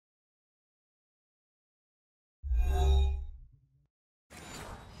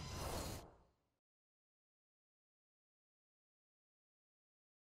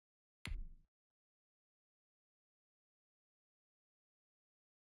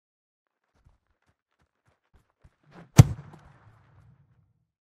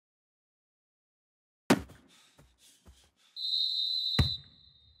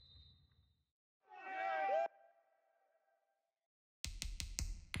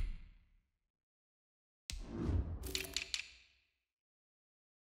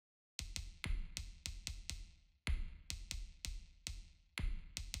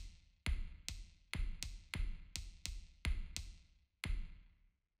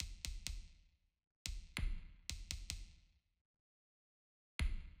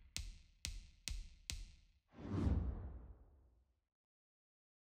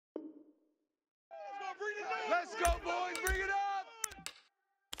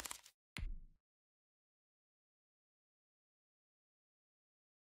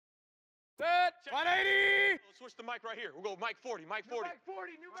Set. 180. Let's switch the mic right here. We'll go mic 40, mic 40. New mic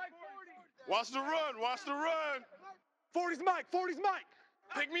 40, new mic 40. Watch the run, watch the run. 40's mic, 40's mic.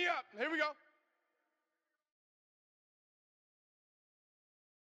 Pick me up. Here we go.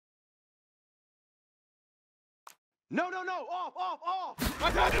 No, no, no. Off, off, off.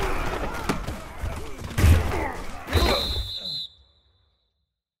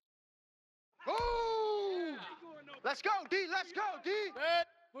 Oh! Let's go, D. Let's go, D. Set.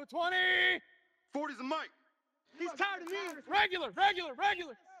 Blue 20. 40's a mic. He's tired of me. Regular.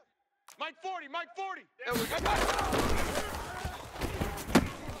 Mic 40, mic 40. There we go.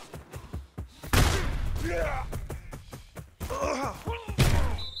 Yeah.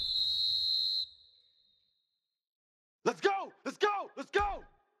 Let's go. Let's go. Let's go.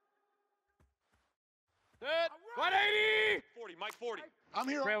 Set. 180. 40, mic 40. I'm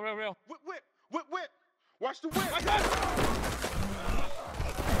here. Real. Whip, whip, whip, whip. Watch the whip.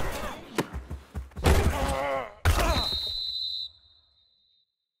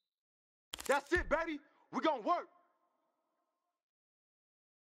 That's it, baby. We're gonna work.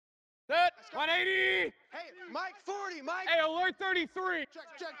 Set. 180. Hey, Mike 40, Mike. Hey, alert 33. Check.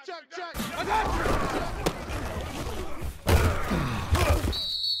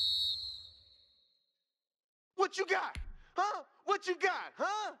 What you got? Huh? What you got?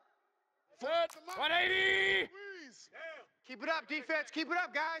 Huh? Set. 180. Keep it up, defense. Keep it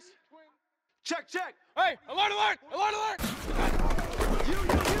up, guys. Check. Hey, alert. You.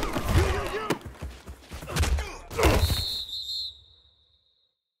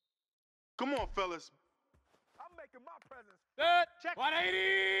 Come on, fellas. I'm making my presence. Set. Check.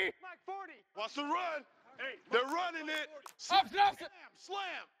 180. Mike 40. Watch the run. Hey, they're running it. Up.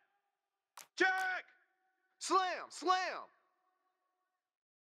 Slam. Check. Slam.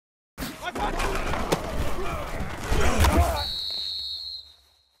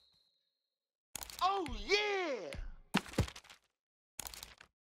 Oh, yeah.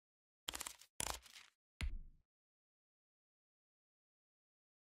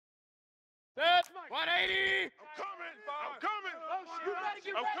 Set. 180. I'm coming. You better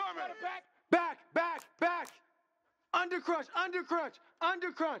get I'm ready. coming. Back. Undercrunch.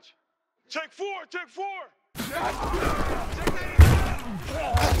 Check 4.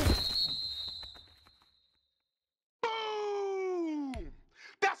 Boom!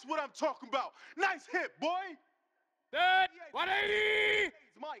 That's what I'm talking about. Nice hit, boy. Set. 180.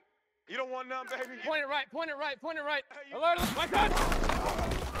 Mike. You don't want none, baby. Point it right. Alert. Like that.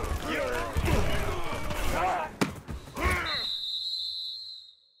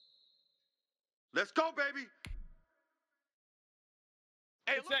 Let's go, baby.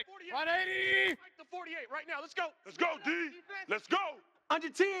 Hey, look, Check. 48. 180. Like the 48 right now. Let's go, D. Let's go. Under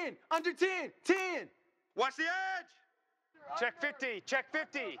 10. 10. Watch the edge. Check 50. No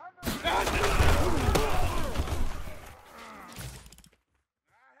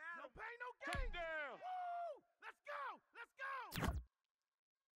pain, no gain. Touchdown.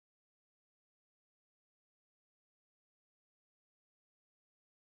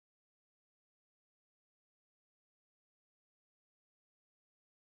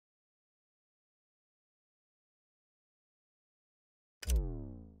 Woo!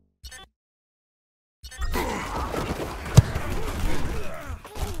 Let's go.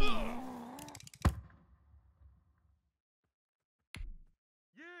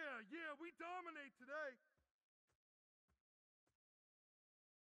 Yeah, we dominate today.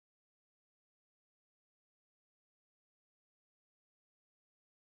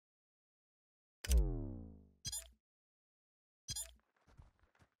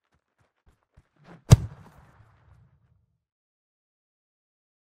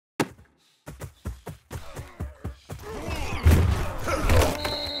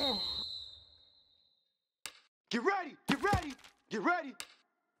 Get ready.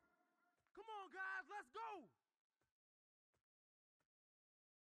 Come on, guys, let's go.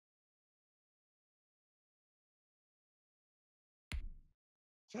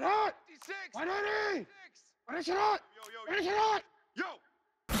 Shut up. 56. 180. Finish it up. Yo.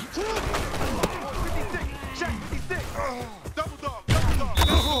 56. Check 56. Double dog.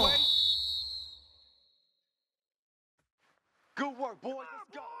 Good work, boys.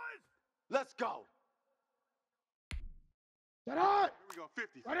 Let's go. Shut up. Here we go,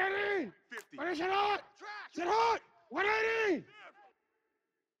 50. 180. 50. Finish it up. Shut up. 180.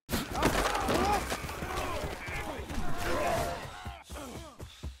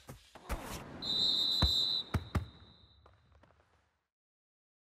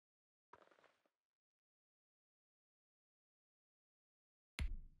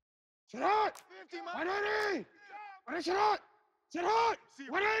 Shut up. 50, 180. Finish it up. Sit hot.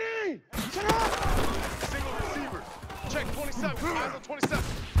 180. Sit hot. Single receiver. Check 27. Eyes on 27.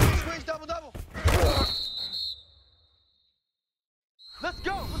 Switch double. Let's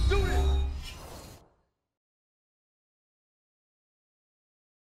go. Let's do this.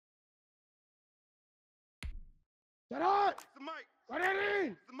 Sit hot. The mic.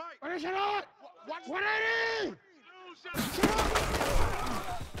 180. The mic. What is it hot? Watch 180. Sit hot.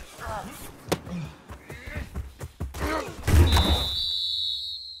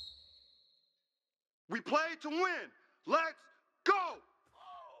 We play to win. Let's go.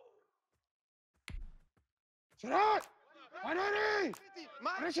 Sit hot. 180.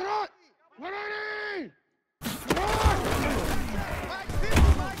 What is it hot? 180. Sit hot.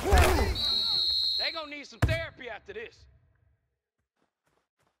 They gonna need some therapy after this.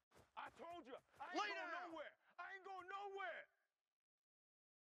 I told you. I ain't going nowhere. I ain't going nowhere.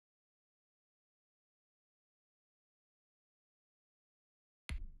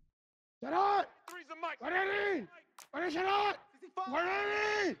 Sit hot. Three's the mic. 180. What is it hot?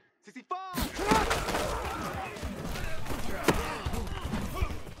 180. 65. Sit hot.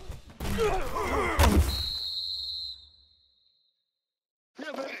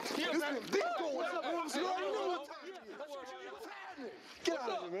 Get out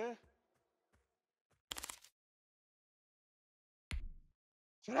of here, man.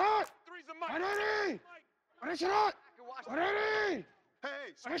 Sit hot. Three's the mic. 180. What is it hot? 180. Hey,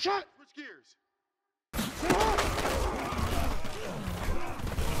 What is it? switch gears. Sit hot.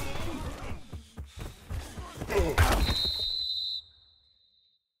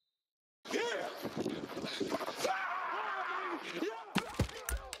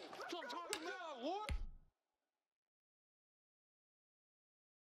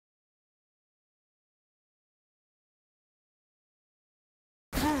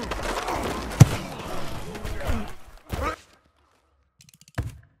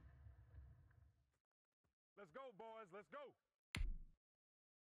 Let's go, boys. Let's go.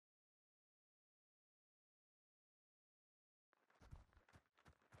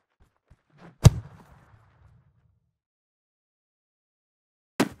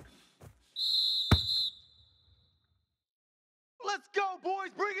 Let's go, boys.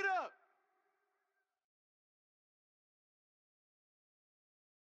 Bring it up.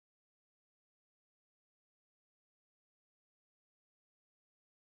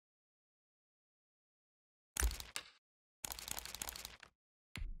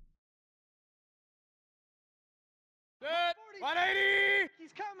 Good. 180.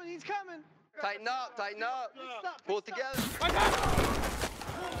 He's coming. Tighten up. Pull it together.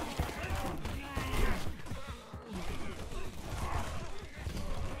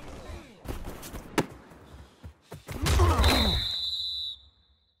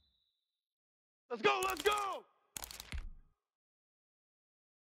 Let's go.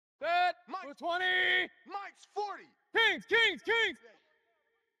 Good. Mike. 20. Mike's 40. Kings.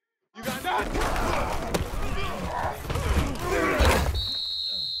 You got Done.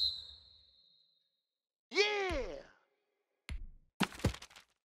 Yeah.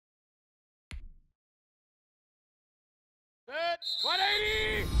 Good.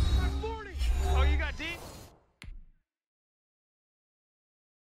 180. 40. Oh, you got deep.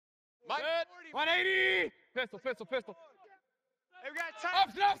 Mike, Good. 40. 180. Pistol. Hey, we got time.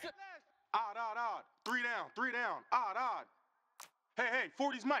 Option. Odd. Three down. Odd. Hey,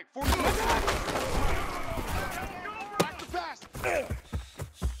 40's Mike. 40's Mike. Back to pass.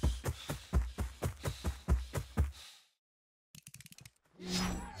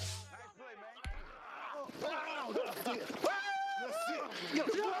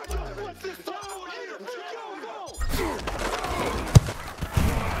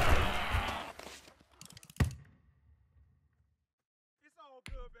 It's all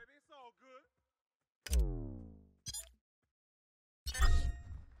good, baby. It's all good.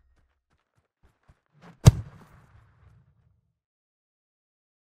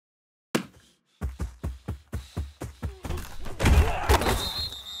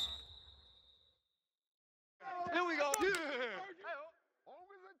 Here we go.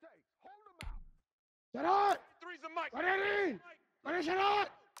 Sit hot. Three's the mic. 180. What is it hot?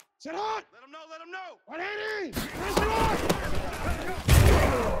 Sit hot. Let him know. 180. What is it hot?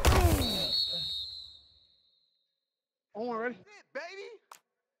 Oh, ready? Baby.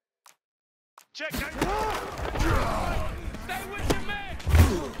 Check, guys. Sit hot. Stay with your man.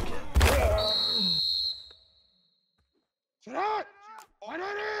 Sit hot.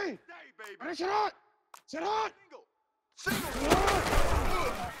 180. Stay, baby. What is it hot? Sit hot. Single. Sit hot.